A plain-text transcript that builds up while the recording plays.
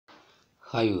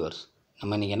Hi viewers,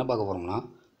 நம்ம இன்றைக்கி என்ன பார்க்க போகிறோம்னா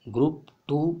group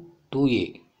 2A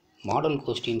model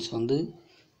questions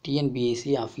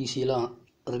TNPSC அஃபீஷியலாக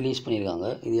release பண்ணியிருக்காங்க.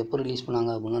 இது எப்போ ரிலீஸ்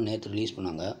பண்ணாங்க அப்படின்னா நேற்று ரிலீஸ்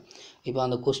பண்ணாங்க. இப்போ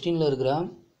அந்த கொஸ்டினில் இருக்கிற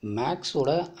மேக்ஸோட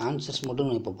ஆன்சர்ஸ் மட்டும்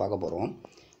நம்ம இப்போ பார்க்க போகிறோம்.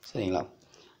 சரிங்களா?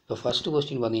 இப்போ ஃபஸ்ட்டு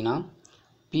கொஸ்டின் பார்த்தீங்கன்னா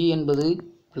P என்பது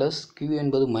ப்ளஸ் Q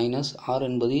என்பது மைனஸ் R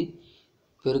என்பது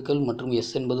பெருக்கல் மற்றும்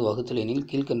S என்பது வகுத்தல் எனில்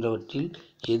கீழ்கண்டவற்றில்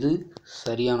எது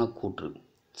சரியான கூற்று?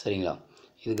 சரிங்களா?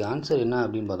 இதுக்கு ஆன்சர் என்ன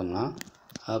அப்படின்னு பார்த்தோம்னா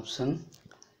ஆப்ஷன்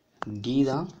டி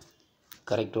தான்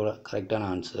கரெக்டான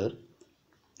ஆன்சர்.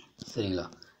 சரிங்களா?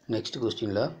 நெக்ஸ்ட்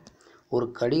கொஸ்டினில் ஒரு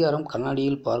கடிகாரம்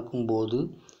கண்ணாடியில் பார்க்கும்போது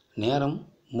நேரம்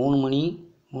 3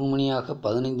 மணியாக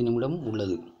 15 நிமிடம்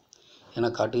உள்ளது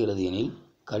என காட்டுகிறது எனில்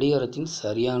கடிகாரத்தின்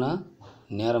சரியான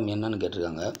நேரம் என்னன்னு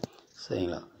கேட்டிருக்காங்க.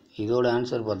 சரிங்களா? இதோட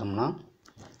ஆன்சர் பார்த்தோம்னா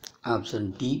ஆப்ஷன்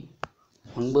டி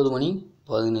 9 மணி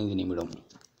 15 நிமிடம்.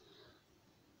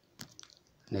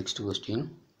 நெக்ஸ்ட் கொஸ்டின்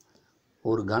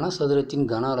ஒரு கனசதுரத்தின்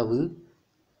கன அளவு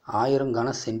 1000 கன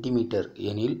சென்டிமீட்டர்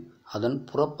எனில் அதன்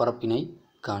புறப்பரப்பினை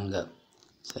காண்க.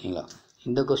 சரிங்களா?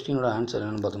 இந்த கொஸ்டினோட ஆன்சர்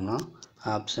என்னென்னு பார்த்தோம்னா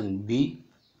ஆப்ஷன் பி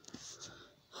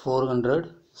 400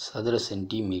 சதுர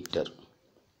சென்டிமீட்டர்.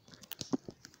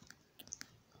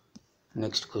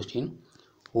 நெக்ஸ்ட் கொஸ்டின்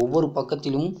ஒவ்வொரு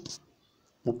பக்கத்திலும்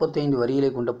 35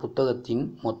 வரிகளை கொண்ட புத்தகத்தின்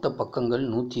மொத்த பக்கங்கள்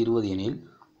 120 எனில்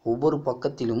ஒவ்வொரு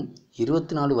பக்கத்திலும்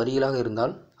 24 வரிகளாக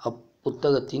இருந்தால்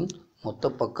அப்புத்தகத்தின்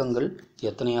மொத்த பக்கங்கள்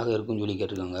எத்தனையாக இருக்கும்னு சொல்லி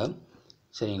கேட்டிருக்காங்க.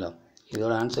 சரிங்களா?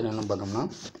 இதோட ஆன்சர் என்ன பார்த்தோம்னா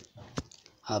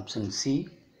ஆப்ஷன் சி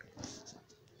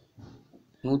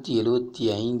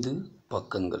 175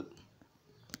 பக்கங்கள்.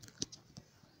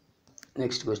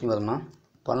 நெக்ஸ்ட் கொஸ்டின் பார்த்தோம்னா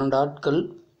 12 ஆட்கள்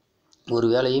ஒரு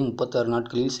வேலையை 36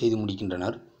 நாட்களில் செய்து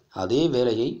முடிக்கின்றனர். அதே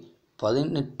வேலையை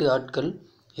 18 ஆட்கள்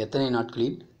எத்தனை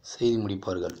நாட்களில் செய்து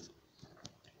முடிப்பார்கள்?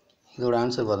 இதோட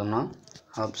ஆன்சர் பார்த்தோம்னா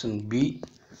ஆப்ஷன் பி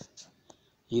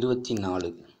 24.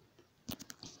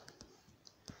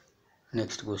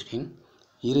 நெக்ஸ்ட் கொஸ்டின்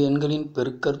இரு எண்களின்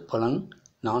பெருக்கற்பலன்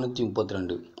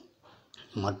 432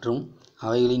 மற்றும்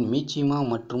அவைகளின் மீச்சிமா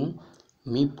மற்றும்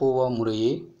மீப்போவா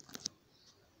முறையே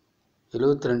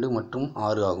 72 மற்றும்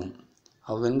 6 ஆகும்.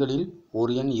 அவ்வெண்களில்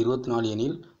ஒரு எண் 24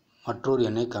 எனில் மற்றொரு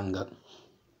எண்ணை காண்க.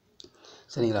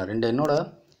 சரிங்களா? ரெண்டு எண்ணோட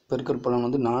பெருக்கற்பலன்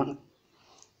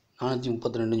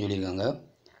 432 சொல்லியிருக்காங்க.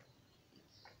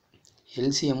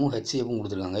 எல்சிஎம்மும் ஹெச்சிஎஃப்பும்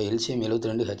கொடுத்துருக்காங்க. எல்சிஎம்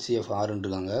 72, ஹெச்சிஎஃப் 6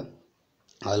 இருக்காங்க.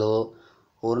 அதில்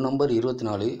ஒரு நம்பர்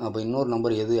 24, அப்போ இன்னொரு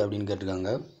நம்பர் எது அப்படின்னு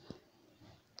கேட்டிருக்காங்க.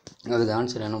 அதுக்கு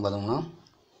ஆன்சர் என்ன பார்த்தோம்னா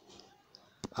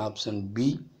ஆப்ஷன் பி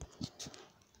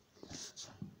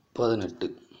 18.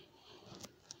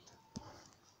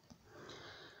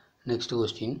 நெக்ஸ்ட்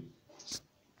கொஸ்டின்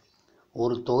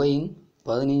ஒரு தொகையின்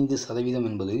 15%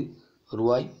 என்பது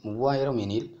ரூபாய் 3000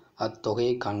 எனில்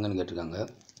அத்தொகையை காண்கன்னு கேட்டிருக்காங்க.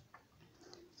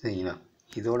 சரிங்களா?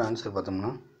 இதோட ஆன்சர் பார்த்தோம்னா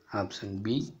ஆப்ஷன்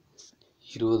பி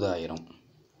 20000.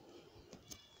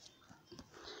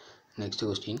 நெக்ஸ்ட்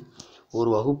கொஸ்டின் ஒரு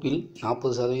வகுப்பில்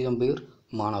 40% பேர்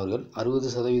மாணவர்கள்,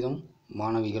 60%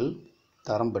 மாணவிகள்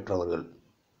தரம் பெற்றவர்கள்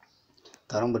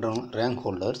ரேங்க்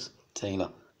ஹோல்டர்ஸ். சரிங்களா?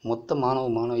 மொத்த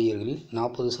மாணவியர்களில்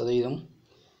 40%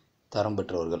 தரம்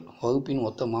பெற்றவர்கள். வகுப்பின்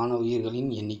மொத்த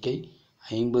மாணவியர்களின் எண்ணிக்கை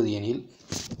 50 எனில்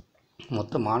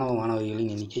மொத்த மாணவிகளின்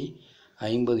எண்ணிக்கை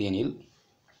 50 எனில்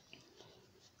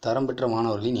தரம் பெற்ற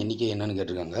மாணவர்களின் எண்ணிக்கை என்னன்னு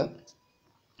கேட்டிருக்காங்க.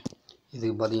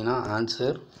 இதுக்கு பார்த்தீங்கன்னா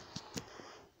ஆன்சர்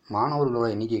மாணவர்களோட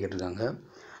எண்ணிக்கை கேட்டிருக்காங்க.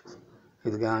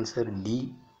 இதுக்கு ஆன்சர் டி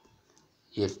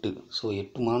 8. ஸோ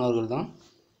 8 மாணவர்கள் தான்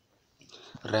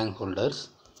rank holders.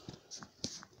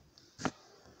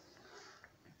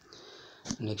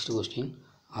 Next question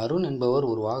Arun என்பவர்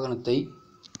ஒரு வாகனத்தை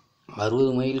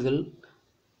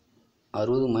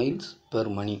 60 மைல்ஸ் பெர்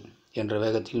மணி என்ற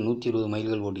வேகத்தில் 120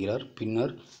 மைல்கள் ஓட்டுகிறார்.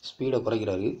 பின்னர் ஸ்பீடை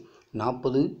குறைக்கிறாரு.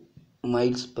 40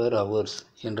 மைல்ஸ் பெர் ஹவர்ஸ்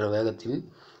என்ற வேகத்தில்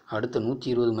அடுத்த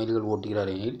 120 மைல்கள்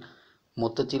ஓட்டுகிறார் எனில்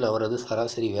மொத்தத்தில் அவரது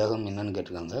சராசரி வேகம் என்னன்னு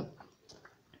கேட்டிருக்காங்க.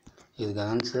 இதுக்கு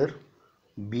ஆன்சர்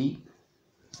பி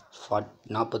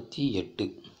 48.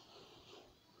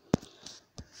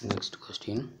 நெக்ஸ்ட்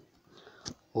கொஸ்டின்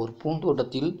ஒரு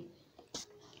பூந்தோட்டத்தில்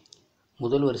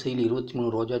முதல் வரிசையில் 23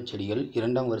 ரோஜா செடிகள்,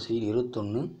 இரண்டாம் வரிசையில்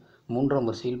 21, மூன்றாம்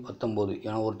வரிசையில் 19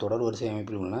 என ஒரு தொடர் வரிசை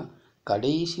அமைப்பில் உள்ளன.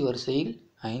 கடைசி வரிசையில்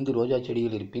 5 ரோஜா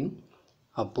செடிகள் இருப்பின்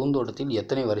அப்பூந்தோட்டத்தில்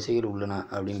எத்தனை வரிசைகள் உள்ளன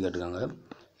அப்படின்னு கேட்டிருக்காங்க.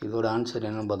 இதோட ஆன்சர்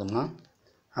என்னன்னு பார்த்தோம்னா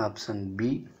ஆப்ஷன் பி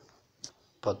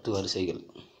 10 வரிசைகள்.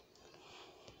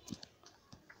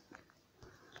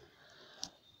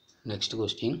 நெக்ஸ்ட்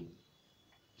கொஸ்டின்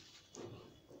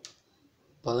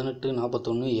 18,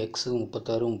 41, எக்ஸ்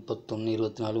 36, 31,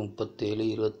 24, 37,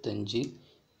 25,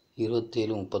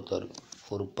 27, 36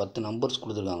 ஒரு 10 நம்பர்ஸ்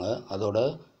கொடுத்துருக்காங்க. அதோட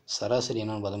சராசரி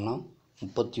என்னென்னு பார்த்தோம்னா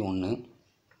 31.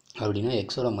 அப்படின்னா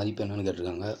எக்ஸோட மதிப்பு என்னன்னு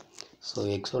கேட்டிருக்காங்க. ஸோ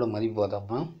எக்ஸோட மதிப்பு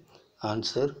பார்த்தோம்னா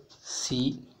ஆன்சர் சி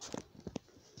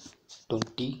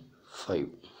 25.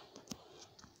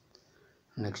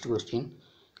 நெக்ஸ்ட் கொஸ்டின்,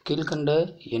 கீழ்கண்ட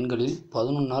எண்களில்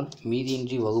 11ஆல்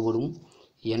மீதியின்றி வகுபடும்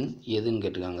எண் எதுன்னு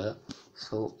கேட்டிருக்காங்க.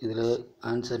 ஸோ இதில்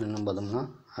ஆன்சர் என்னன்னு பார்த்தோம்னா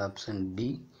ஆப்ஷன் டி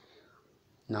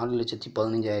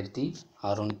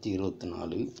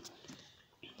 4,15,624.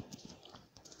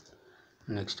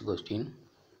 நெக்ஸ்ட் கொஸ்டின்,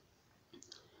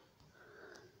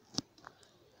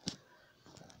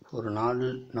 ஒரு 4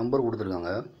 நம்பர்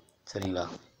கொடுத்துருக்காங்க சரிங்களா.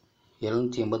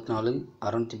 784, 618,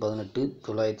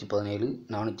 917,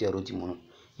 463.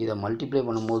 இதை மல்டிப்ளை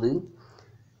பண்ணும்போது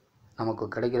நமக்கு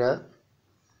கிடைக்கிற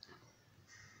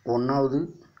 1வது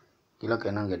இலக்கம்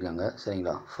என்னன்னு கேட்டிருக்காங்க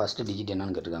சரிங்களா. ஃபஸ்ட்டு டிஜிட்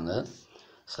என்னன்னு கேட்டிருக்காங்க.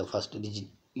 So first digit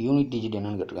unit digit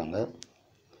என்னன்னு கேட்டிருக்காங்க.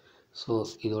 ஸோ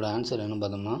இதோட ஆன்சர் என்னன்னு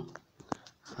பார்த்தோம்னா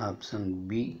ஆப்ஷன்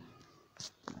பி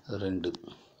 2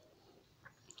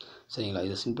 சரிங்களா.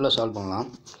 இதை சிம்பிளாக சால்வ் பண்ணலாம்.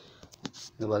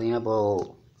 இது பார்த்திங்கன்னா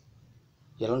இப்போது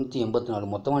 784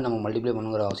 மொத்தமாக நம்ம மல்டிப்ளை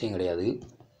பண்ணுங்கிற அவசியம் கிடையாது.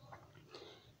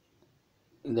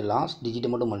 இந்த லாஸ்ட் டிஜிட்டை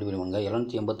மட்டும் மல்டிப்ளை பண்ணுங்க.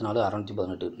 784,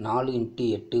 618, 4 ×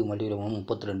 8 மல்டிப்ளை பண்ணும்போது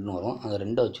 32 வரும். அந்த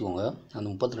 2 வச்சுக்கோங்க. அந்த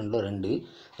 32ல் 2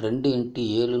 2 ×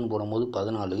 7ன்னு போடும்போது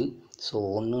 14. ஸோ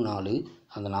 1 4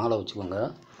 அந்த 4 வச்சுக்கோங்க.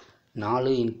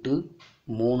 4 ×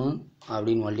 3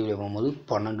 அப்படின்னு மல்டிப்ளை பண்ணும்போது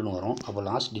 12ன்னு வரும். அப்போ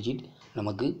லாஸ்ட் டிஜிட்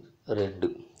நமக்கு 2.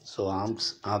 ஸோ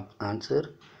ஆன்சர்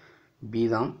பி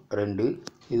தான் 2.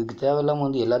 இதுக்கு தேவையில்லாமல்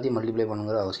வந்து எல்லாத்தையும் மல்டிப்ளை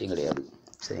பண்ணுங்கிற அவசியம் கிடையாது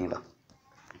சரிங்களா.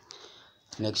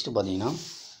 நெக்ஸ்ட்டு பார்த்தீங்கன்னா,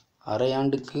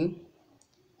 அரையாண்டுக்கு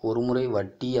ஒரு முறை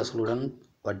வட்டி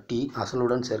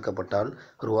அசலுடன் சேர்க்கப்பட்டால்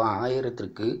ரூபா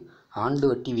 1000க்கு ஆண்டு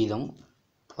வட்டி வீதம்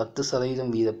 10%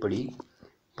 வீதப்படி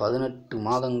 18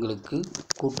 மாதங்களுக்கு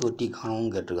கூட்டு வட்டி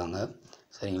காணவும் கேட்டிருக்காங்க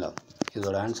சரிங்களா.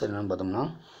 இதோட ஆன்சர் என்னன்னு பார்த்தோம்னா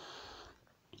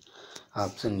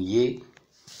ஆப்ஷன் ஏ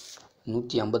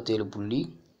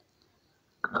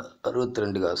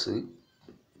 157.62 காசு.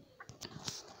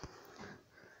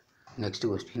 நெக்ஸ்ட்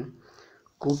கொஸ்டின்,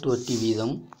 கூட்டு வட்டி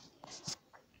வீதம்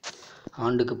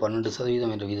ஆண்டுக்கு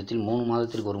 12% என்ற வீதத்தில் 3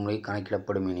 மாதத்திற்கு ஒரு முறை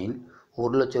கணக்கிடப்படும் எனில்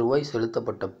 1 லட்சம் ரூபாய்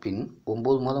செலுத்தப்பட்ட பின்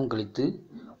 9 மாதம் கழித்து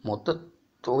மொத்த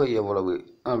தொகை எவ்வளவு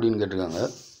அப்படின்னு கேட்டிருக்காங்க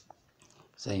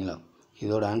சரிங்களா.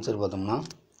 இதோட ஆன்சர் பார்த்தோம்னா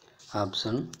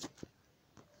ஆப்ஷன்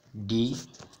டி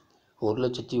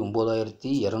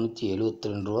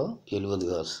 1,09,272 ரூபா 70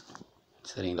 காசு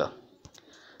சரிங்களா.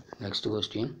 நெக்ஸ்ட்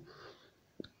கொஸ்டின்,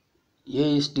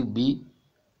 A/B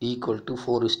 =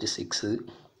 4:6,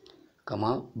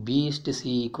 B/C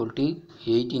 =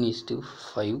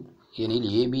 18:5 எனில்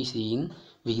ABCயின்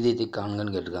விகிதத்தை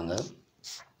காண்கன்னு கேட்டிருக்காங்க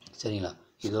சரிங்களா.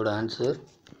 இதோட ஆன்சர்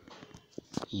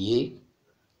ஏ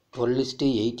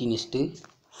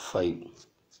 12:18:5.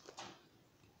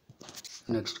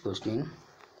 நெக்ஸ்ட் கொஸ்டின்,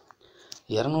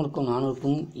 200க்கும்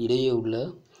 400க்கும் இடையே உள்ள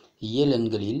இயல்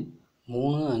எண்களில்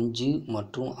 3, 5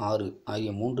 மற்றும் 6 ஆகிய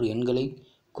 3 எண்களை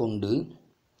கொண்டு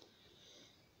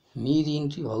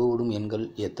மீதியின்றி வகுபடும் எண்கள்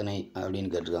எத்தனை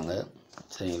அப்படின்னு கேட்டிருக்காங்க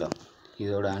சரிங்களா.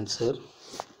 இதோட ஆன்சர்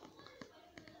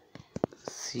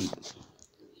சி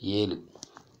 7.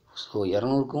 ஸோ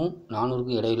 200க்கும்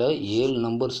 400க்கும் இடையில் 7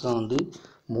 நம்பர்ஸ் தான் வந்து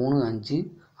 3, 5,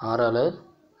 6ஆல்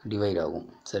டிவைட் ஆகும்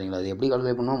சரிங்களா. அது எப்படி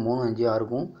கால்குலேட் பண்ணோம், 3, 5,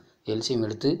 6க்கும் எல்சிஎம்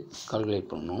எடுத்து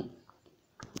கால்குலேட் பண்ணணும்.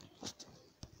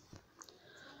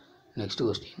 நெக்ஸ்ட்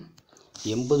கொஸ்டின்,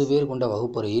 80 பேர் கொண்ட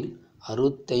வகுப்பறையில்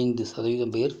 65%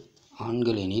 பேர்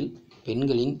ஆண்கள் எனில்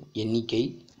பெண்களின் எண்ணிக்கை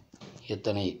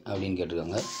எத்தனை அப்படின்னு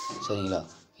கேட்டிருக்காங்க சரிங்களா.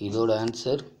 இதோட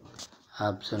ஆன்சர்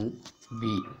ஆப்ஷன்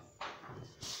பி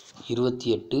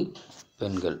 28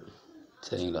 பெண்கள்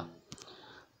சரிங்களா.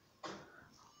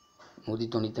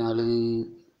 194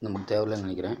 நமக்கு தேவையில்லைன்னு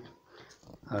நினைக்கிறேன்.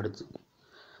 அடுத்து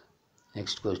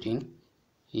நெக்ஸ்ட் கொஸ்டின்,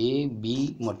 ஏ, பி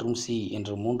மற்றும் சி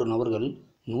என்ற 3 நபர்கள்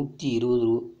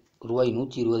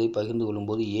 120 பகிர்ந்து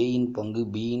கொள்ளும்போது ஏயின் பங்கு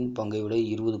பியின் பங்கை விட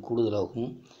 20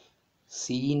 கூடுதலாகவும்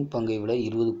சியின் பங்கை விட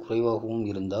 20 குறைவாகவும்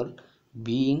இருந்தால்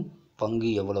பியின் பங்கு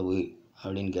எவ்வளவு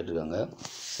அப்படின்னு கேட்டிருக்காங்க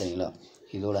சரிங்களா.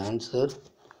 இதோட ஆன்சர்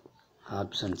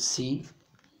ஆப்ஷன் சி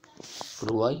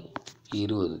ரூபாய்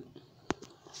 20.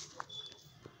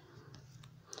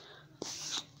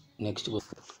 நெக்ஸ்ட்,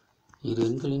 இரு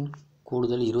எண்களின்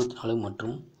கூடுதல் 24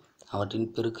 மற்றும் அவற்றின்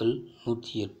பெருக்கல்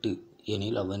 108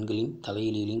 எனில் அவ்வெண்களின்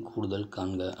தலைகீழிகளின் கூடுதல்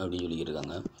காண்க அப்படின்னு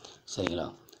சொல்லியிருக்காங்க சரிங்களா.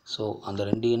 ஸோ அந்த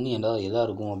 2 எண் எதாக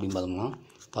இருக்கும் அப்படின்னு பார்த்தோம்னா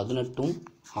 18ம்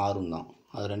 6ம் தான்.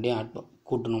 அது ரெண்டையும்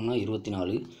கூட்டணும்னா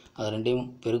 24, அது ரெண்டையும்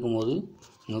பெருக்கும் போது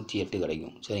 108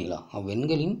 கிடைக்கும் சரிங்களா.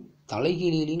 அவ்வெண்களின்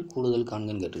தலைகீழிகளின் கூடுதல்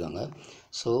காண்கன்னு கேட்டிருக்காங்க.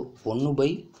 ஸோ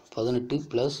 1/18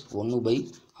 +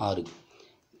 1/6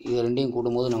 இது ரெண்டையும்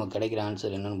கூட்டும் போது நமக்கு கிடைக்கிற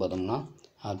ஆன்சர் என்னென்னு பார்த்தோம்னா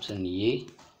ஆப்ஷன் ஏ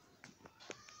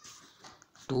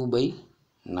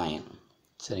 2/9.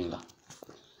 சரிங்களா?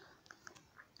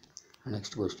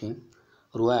 நெக்ஸ்ட் கொஸ்டின்,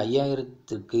 ரூபாய்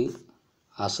 5000க்கு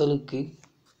அசலுக்கு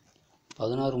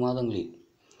 16 மாதங்களில்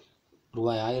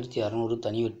ரூபாய் 1600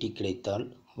 தனி வட்டி கிடைத்தால்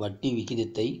வட்டி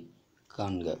விகிதத்தை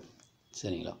காண்க.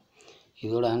 சரிங்களா?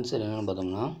 இதோட ஆன்சர் என்னென்னு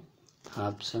பார்த்தோம்னா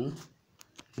ஆப்ஷன்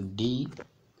டி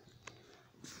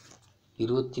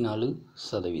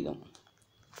 24%.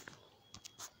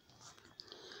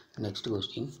 நெக்ஸ்ட்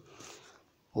கொஸ்டின்,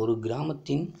 ஒரு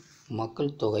கிராமத்தின்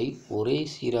மக்கள் தொகை ஒரே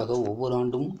சீராக ஒவ்வொரு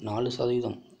ஆண்டும்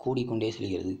 4% கூடிக்கொண்டே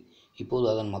செல்கிறது. இப்போது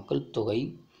அதன் மக்கள் தொகை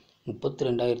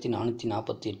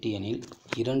 32,448 எனில்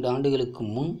 2 ஆண்டுகளுக்கு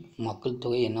முன் மக்கள்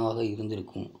தொகை என்னவாக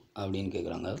இருந்திருக்கும் அப்படின்னு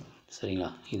கேட்குறாங்க. சரிங்களா?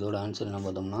 இதோட ஆன்சர் என்ன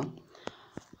பார்த்தோம்னா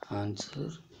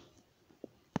ஆன்சர்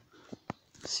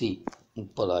சி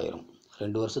 30,000.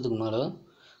 2 வருஷத்துக்கு முன்னால்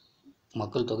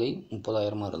மக்கள் தொகை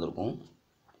 30,000 இருந்திருக்கும்.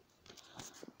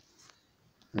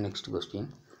 நெக்ஸ்ட் கொஸ்டின்,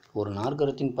 ஒரு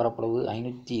நாற்கரத்தின் பரப்பளவு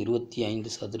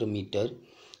 525 சதுர மீட்டர்.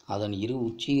 அதன் இரு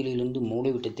உச்சிகளிலிருந்து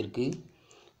மூலைவிட்டத்திற்கு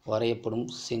வரையப்படும்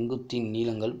செங்குத்தின்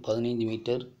நீளங்கள் 15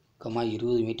 மீட்டர்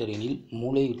 20 மீட்டர் எனில்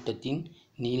மூலைவிட்டத்தின்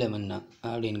நீளம் என்ன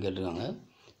அப்படின்னு கேட்டிருக்காங்க.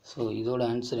 ஸோ இதோட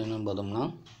ஆன்சர் என்னன்னு பார்த்தோம்னா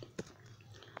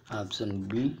option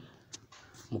B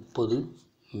 30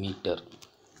 metre.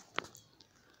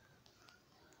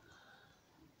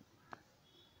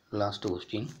 Last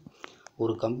question,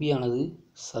 ஒரு கம்பியானது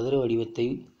சதுர வடிவத்தை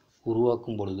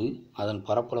உருவாக்கும் பொழுது அதன்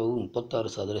பரப்பளவு 36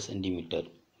 சதுர சென்டிமீட்டர்.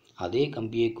 அதே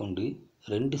கம்பியை கொண்டு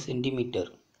 2 சென்டிமீட்டர்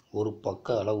ஒரு பக்க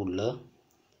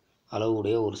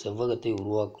அளவுடைய ஒரு செவ்வகத்தை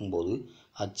உருவாக்கும் போது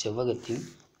அச்செவ்வகத்தின்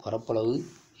பரப்பளவு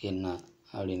என்ன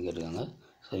அப்படின்னு கேட்டிருக்காங்க.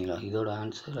 சரிங்களா? இதோட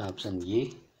ஆன்சர் ஆப்ஷன் ஏ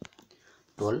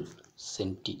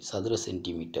 12 சதுர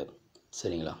சென்டிமீட்டர்.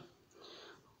 சரிங்களா?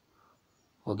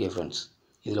 ஓகே ஃப்ரெண்ட்ஸ்,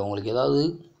 இதில் உங்களுக்கு ஏதாவது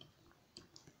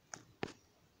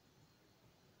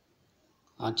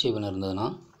ஆட்சேபனை இருந்ததுன்னா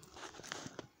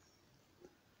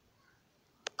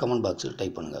கமெண்ட் பாக்ஸில்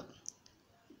டைப் பண்ணுங்கள்.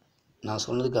 நான்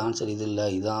சொன்னதுக்கு ஆன்சர் இது இல்லை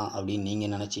இதான் அப்படின்னு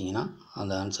நீங்கள் நினச்சிங்கன்னா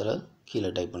அந்த ஆன்சரை கீழே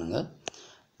டைப் பண்ணுங்கள்,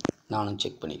 நானும்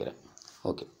செக் பண்ணிக்கிறேன்.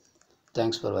 ஓகே,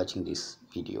 தேங்க்ஸ் ஃபார் வாட்சிங் திஸ்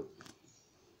வீடியோ.